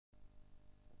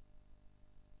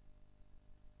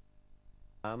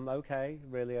I'm okay,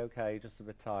 really okay, just a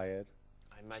bit tired.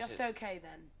 I imagine Just okay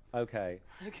then. Okay.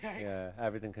 Okay. Yeah,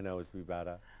 everything can always be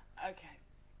better. Okay.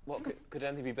 What could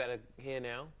anything be better here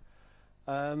now?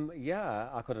 Yeah,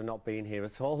 I could have not been here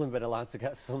at all and been allowed to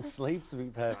get some sleep, to be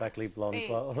perfectly blunt. Hey,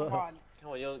 But come on.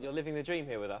 Come on, you're living the dream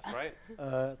here with us, right?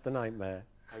 the nightmare.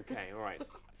 Okay, all right.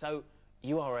 So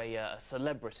you are a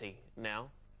celebrity now,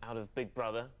 out of Big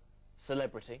Brother.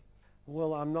 Celebrity.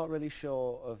 Well, I'm not really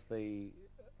sure of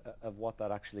of what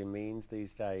that actually means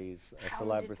these days. A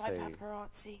Hounded by celebrity.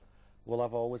 paparazzi. Well,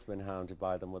 I've always been hounded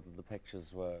by them, whether the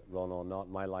pictures were run or not.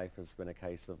 My life has been a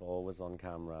case of always on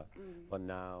camera, but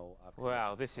now I've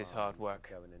Wow, this is hard work.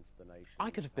 Going into the nation. I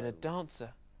could have been a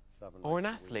dancer or an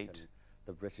athlete.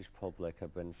 The British public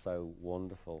have been so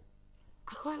wonderful.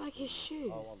 I quite like his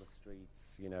shoes. Oh, on the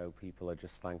streets, you know, people are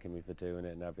just thanking me for doing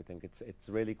it and everything. It's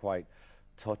really quite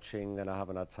touching, and I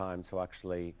haven't had time to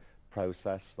actually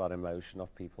process that emotion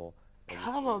of people.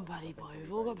 Come on, buddy boy,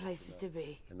 we've all got places to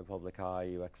be. In the public eye,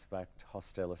 you expect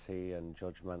hostility and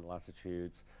judgmental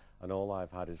attitudes, and all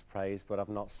I've had is praise, but I've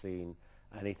not seen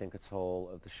anything at all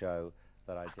of the show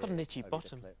that I did. I've got an itchy Only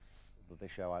bottom. The clips that they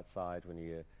show outside when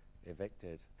you're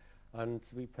evicted. And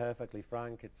to be perfectly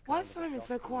frank, it's Why kind is of a Simon shock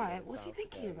so to me quiet? that What's it's he out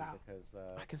thinking today about? Because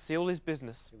I can see all his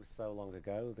business. it was so long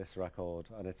ago, this record,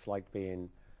 and it's like being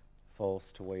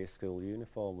forced to wear your school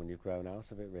uniform when you've grown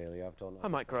out of it, really. I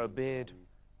might grow a beard.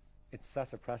 It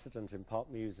set a precedent in pop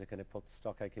music, and it put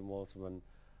Stockake in Waterman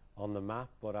on the map,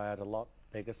 but I had a lot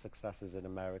bigger successes in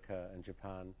America and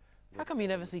Japan. How come you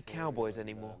never see cowboys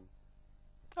anymore?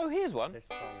 Oh, here's one. This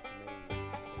song to me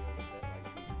feels a bit like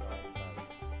she's growing though.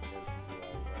 She feels too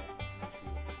older, and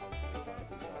she's constantly trying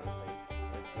to be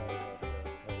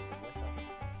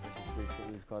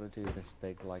Dorothy. We've got to do this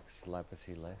big, like,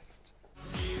 celebrity list.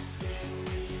 You spin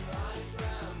me right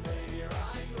round, baby,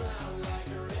 right round, like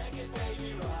a record,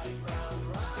 baby, right round,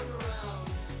 right round.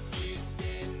 You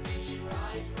spin me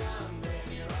right round,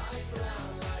 baby, right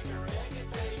round, like a record,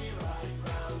 baby, right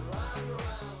round, right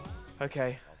round.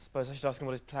 Okay, I suppose I should ask him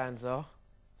what his plans are.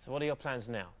 So what are your plans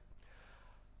now?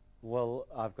 Well,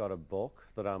 I've got a book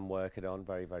that I'm working on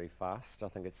very, very fast. I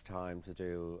think it's time to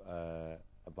do a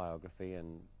biography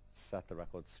and set the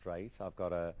record straight. I've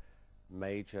got a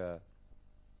major,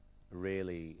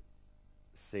 really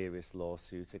serious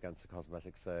lawsuit against a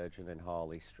cosmetic surgeon in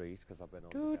Harley Street because I've been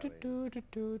undergoing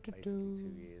basically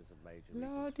 2 years of major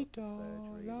reconstructive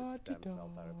surgery with stem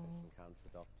cell therapists and cancer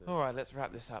doctors. All right, let's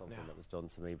wrap this up Something now. that was done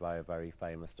to me by a very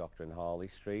famous doctor in Harley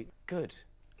Street. Good.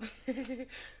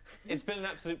 It's been an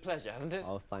absolute pleasure, hasn't it?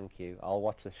 Oh, thank you. I'll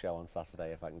watch the show on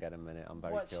Saturday if I can get a minute. I'm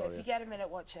very Watch it. curious. If you get a minute,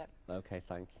 watch it. Okay,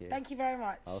 thank you. Thank you very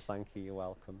much. Oh, thank you. You're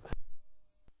welcome.